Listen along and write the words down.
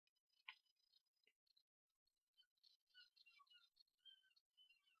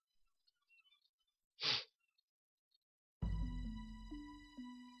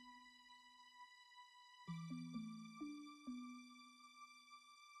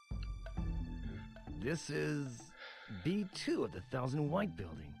This is B2 of the 1000 White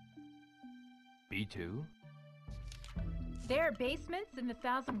building. B2? There are basements in the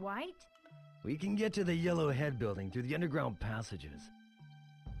 1000 White? We can get to the Yellowhead building through the underground passages.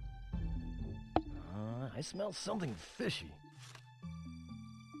 I smell something fishy.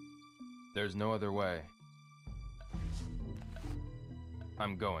 There's no other way.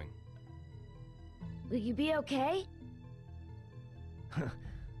 I'm going. Will you be okay?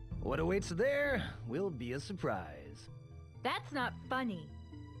 What awaits there will be a surprise. That's not funny.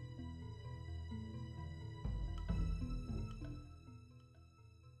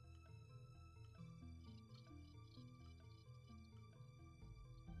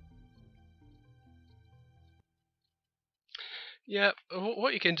 Yeah,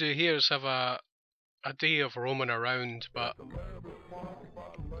 what you can do here is have a day of roaming around, but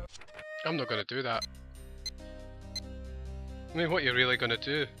I'm not going to do that. I mean, what are you really going to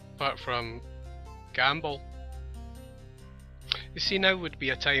do, apart from gamble? You see, now would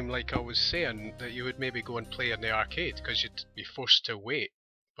be a time, like I was saying, that you would maybe go and play in the arcade, because you'd be forced to wait,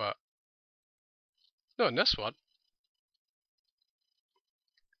 but not in this one.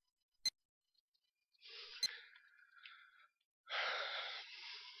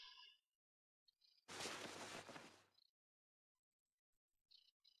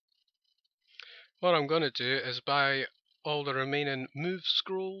 What I'm going to do is buy all the remaining move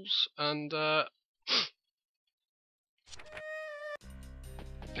scrolls and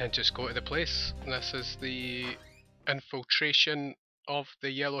just go to the place. This is the infiltration of the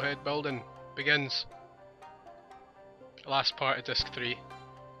Yellowhead building begins. Last part of disc 3.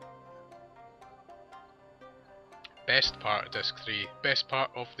 Best part of disc 3. Best part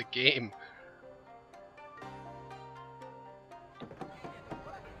of the game.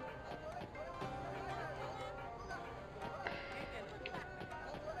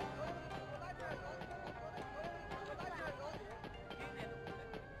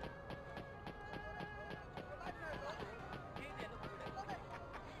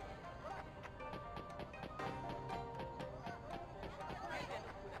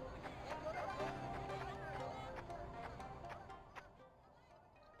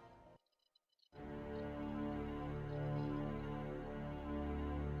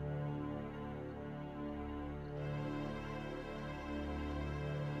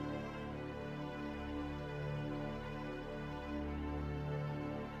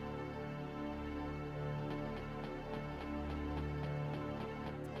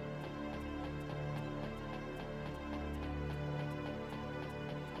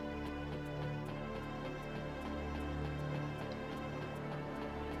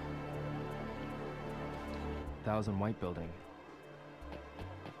 Thousand White building.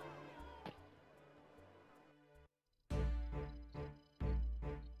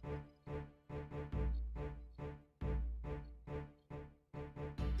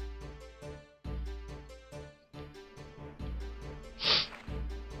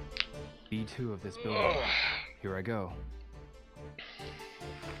 B2 of this building. Here I go.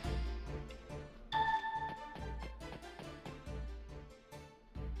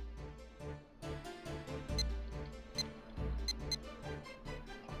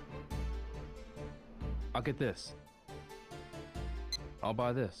 I'll get this. I'll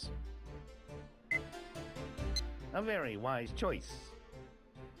buy this. A very wise choice.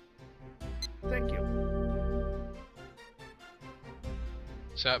 Thank you.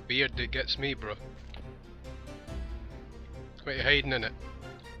 It's that beard that gets me, bro. What are you hiding in it?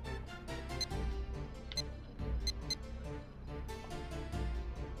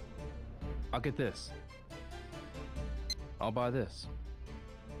 I'll get this. I'll buy this.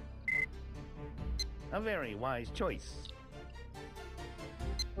 A very wise choice.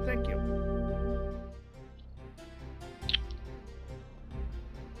 Thank you.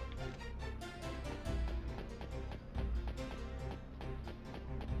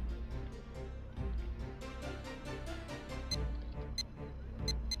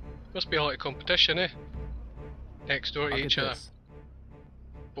 Must be a lot of competition, eh? Next door to I'll each get other. this.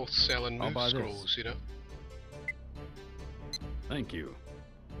 Both selling I'll move buy this. scrolls, you know? Thank you.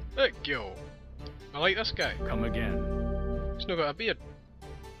 Thank you. I like this guy. Come again. He's not got a beard.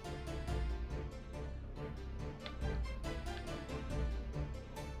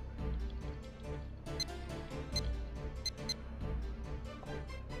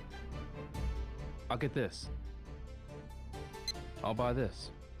 I'll get this. I'll buy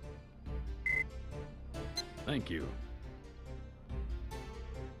this. Thank you.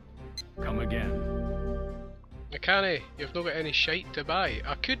 Come again. I can't, you've not got any shite to buy.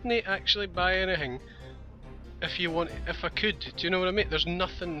 I couldn't actually buy anything if you want, if I could, do you know what I mean? There's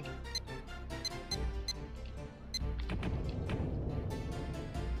nothing.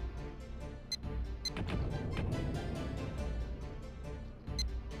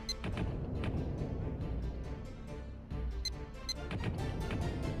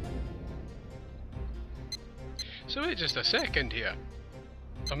 So wait just a second here.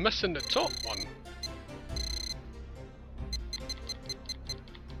 I'm missing the top one.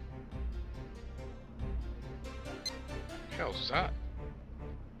 Hell's that?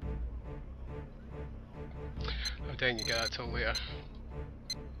 Oh dang, you get that till later.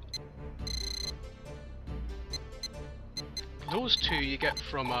 Those two you get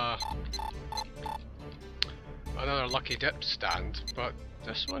from another lucky dip stand, but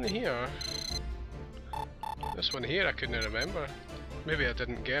this one here I couldn't remember. Maybe I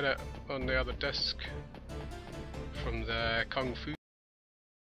didn't get it on the other disc from the Kung Fu.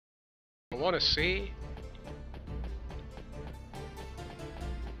 I want to say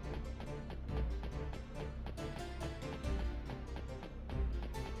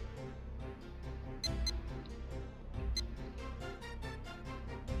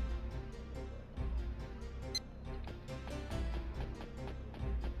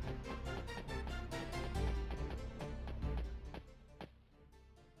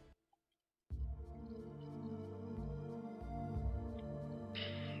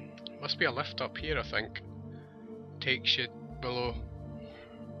must be a lift up here, I think. Takes you below.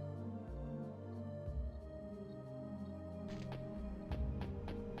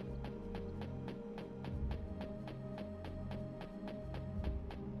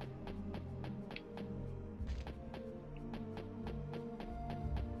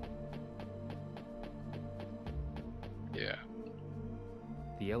 Yeah.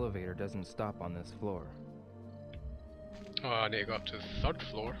 The elevator doesn't stop on this floor. Oh, I need to go up to the third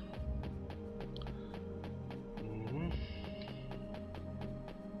floor.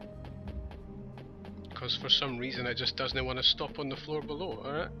 Because for some reason it just doesn't want to stop on the floor below,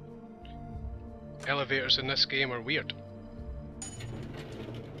 alright? Elevators in this game are weird.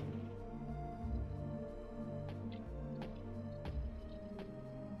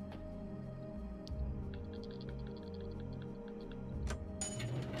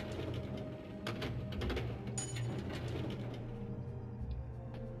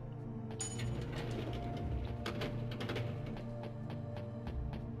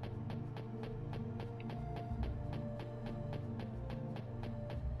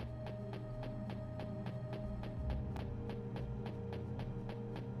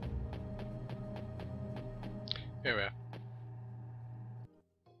 Here we are.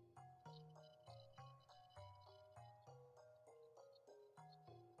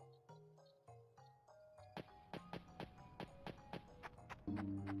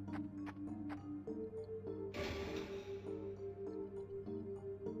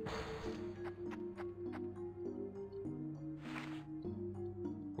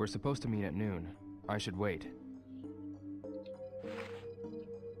 We're supposed to meet at noon. I should wait.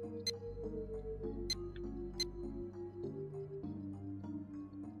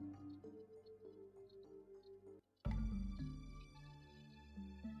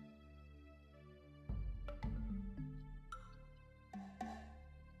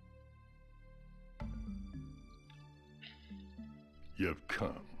 You've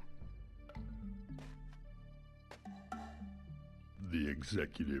come. The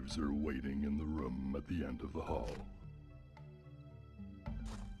executives are waiting in the room at the end of the hall.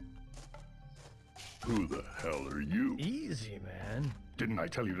 Who the hell are you? Easy, man. Didn't I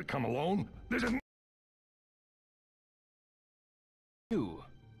tell you to come alone? This isn't... You.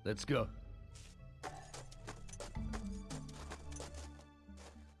 Let's go.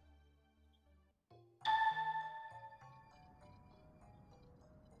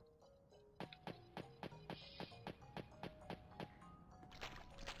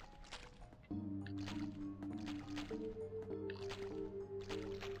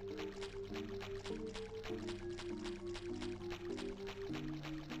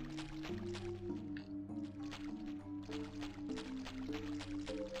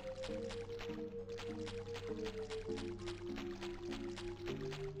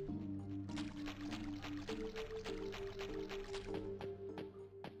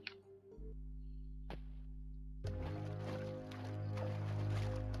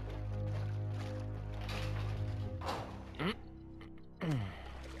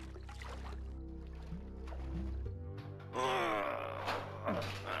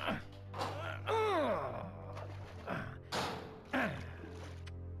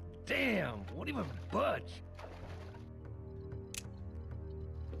 Damn, won't even budge.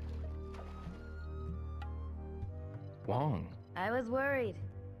 Wong. I was worried.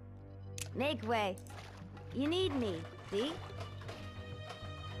 Make way. You need me, see?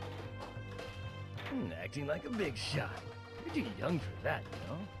 Acting like a big shot. You're too young for that,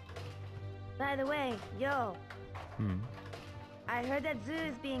 you know? By the way, yo, Hmm. I heard that Zoo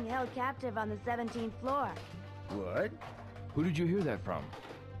is being held captive on the 17th floor. What? Who did you hear that from?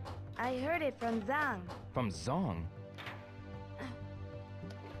 I heard it from Zhang. From Zong?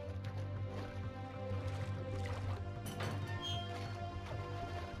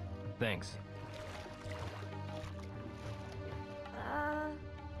 Thanks.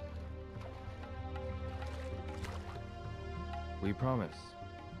 We promise.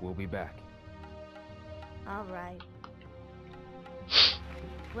 We'll be back. All right.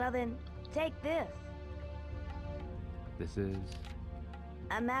 Well then, take this. This is...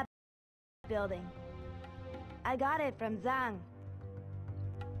 A map building. I got it from Zhang.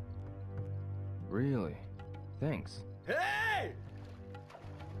 Really? Thanks. Hey!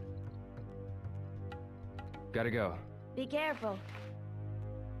 Gotta go. Be careful.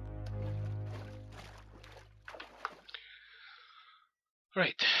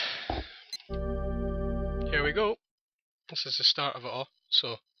 Right. Here we go. This is the start of it all,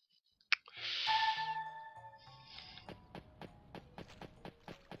 so...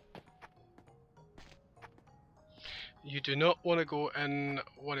 You do not want to go in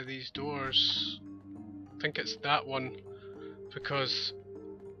one of these doors. I think it's that one, because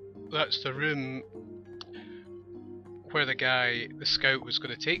that's the room where the scout was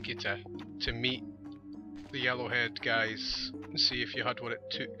going to take you to meet the yellowhead guys and see if you had what it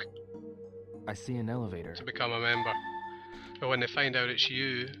took I see an elevator. to become a member. But when they find out it's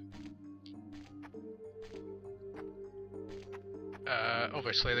you,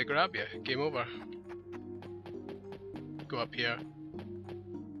 obviously they grab you. Game over. Go up here.